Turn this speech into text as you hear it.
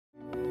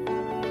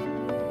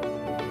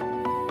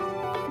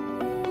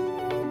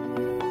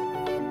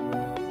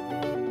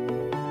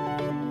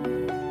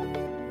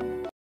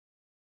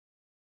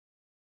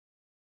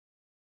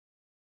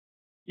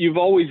you've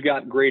always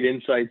got great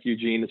insights,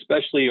 Eugene,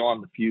 especially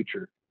on the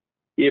future.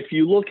 If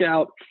you look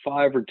out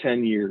 5 or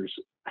 10 years,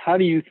 how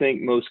do you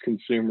think most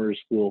consumers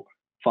will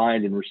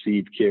find and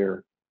receive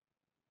care?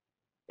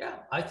 Yeah,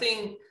 I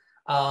think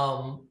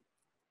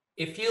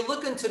if you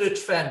look into the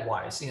trend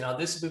wise,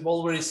 this we've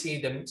already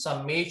seen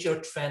some major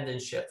trend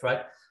and shift,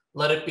 right?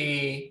 Let it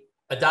be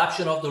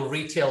adoption of the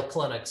retail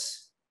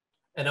clinics.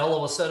 And all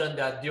of a sudden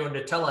that during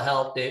the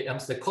telehealth,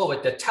 the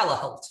COVID, the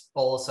telehealth,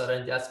 all of a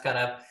sudden that's kind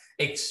of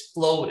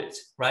exploded,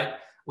 right?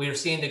 We're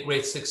seeing the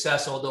great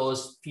success of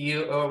those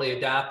few early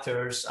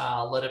adapters,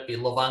 let it be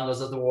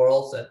Livongo's of the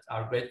world, that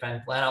our great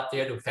friend Glenn up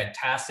there, doing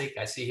fantastic.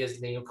 I see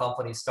his new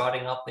company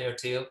starting up there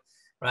too,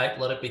 right?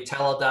 Let it be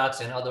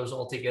Teladocs and others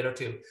all together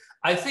too.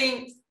 I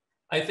think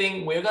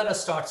we're going to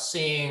start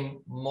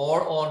seeing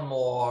more and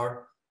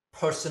more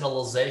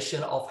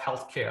personalization of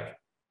healthcare,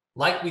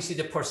 like we see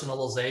the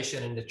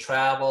personalization in the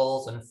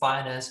travels and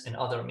finance and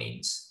other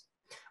means.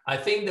 I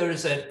think there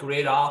is a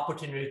great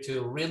opportunity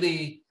to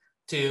really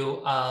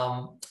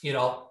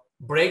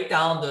break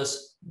down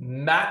this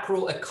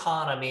macro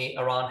economy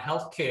around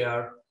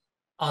healthcare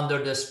under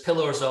this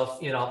pillars of,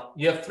 you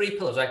have 3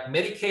 pillars, like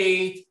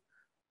Medicaid,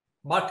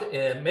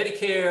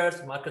 Medicare,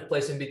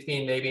 marketplace in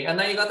between maybe, and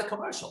then you got the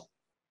commercial.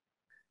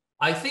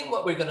 I think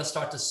what we're going to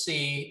start to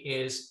see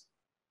is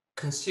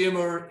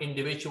consumer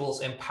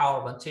individuals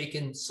empowerment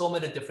taking so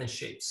many different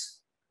shapes.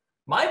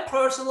 My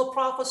personal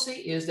prophecy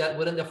is that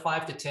within the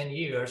 5 to 10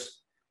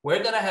 years,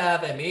 we're going to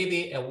have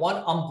maybe a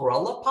one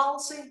umbrella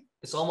policy.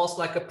 It's almost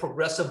like a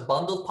progressive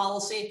bundle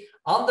policy.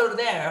 Under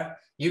there,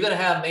 you're going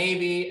to have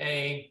maybe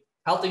a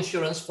health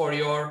insurance for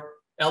your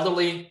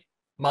elderly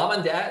mom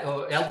and dad,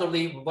 or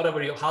elderly,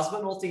 whatever, your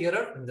husband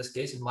altogether. In this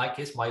case, in my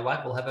case, my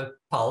wife will have a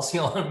policy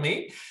on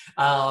me.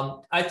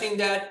 I think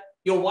that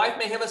your wife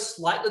may have a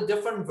slightly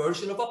different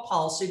version of a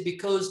policy,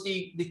 because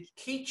the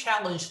key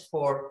challenge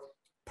for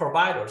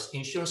providers,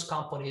 insurance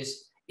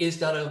companies, is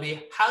going to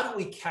be how do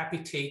we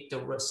capitate the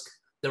risk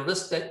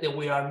that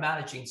we are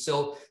managing.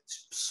 So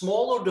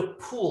smaller the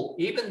pool,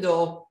 even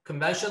though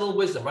conventional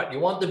wisdom, right? You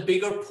want the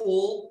bigger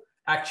pool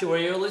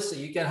actuarially so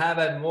you can have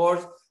a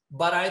more,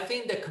 but I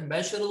think the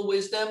conventional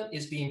wisdom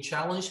is being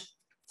challenged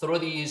through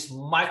these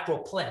micro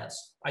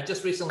plans. I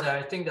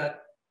think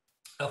that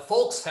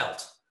Folks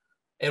Health,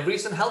 a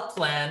recent health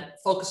plan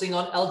focusing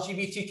on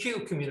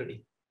LGBTQ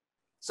community.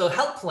 So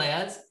health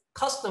plans,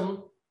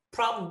 custom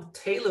problem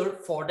tailored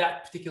for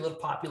that particular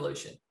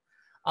population.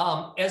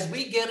 As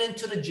we get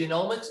into the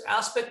genomics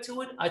aspect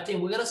to it, I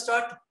think we're going to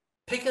start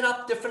picking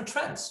up different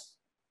trends.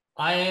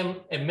 I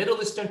am a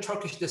Middle Eastern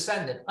Turkish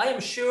descendant. I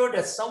am sure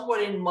that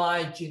somewhere in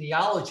my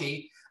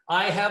genealogy,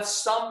 I have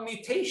some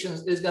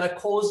mutations that is going to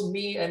cause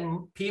me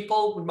and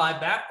people with my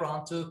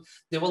background to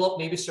develop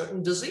maybe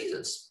certain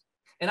diseases.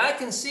 And I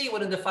can see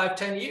within the 5,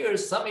 10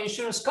 years, some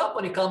insurance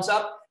company comes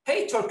up,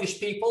 hey, Turkish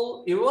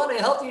people, you want a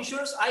health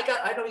insurance? I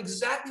know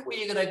exactly what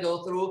you're going to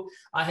go through.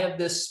 I have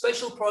this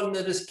special program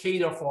that is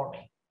catered for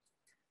me.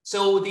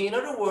 So in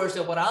other words,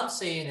 that what I'm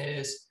saying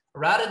is,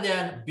 rather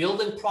than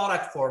building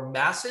product for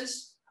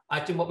masses, I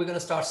think what we're going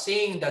to start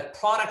seeing that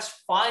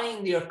products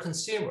finding their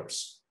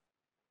consumers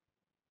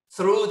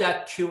through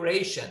that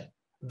curation,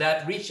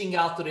 that reaching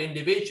out to the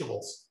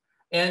individuals.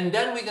 And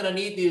then we're going to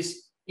need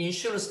these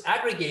insurance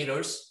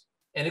aggregators,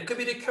 and it could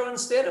be the current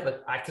state of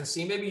it. I can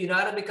see maybe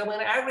United becoming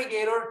an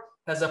aggregator,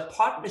 has a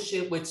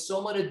partnership with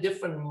so many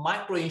different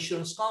micro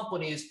insurance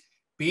companies,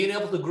 being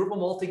able to group them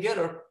all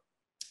together,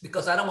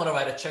 because I don't want to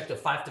write a check to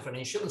 5 different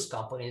insurance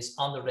companies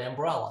under the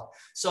umbrella.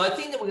 So I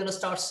think that we're going to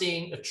start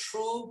seeing a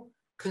true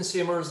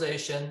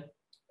consumerization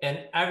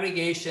and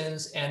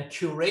aggregations and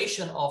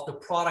curation of the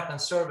product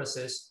and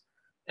services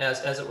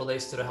as it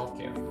relates to the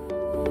healthcare.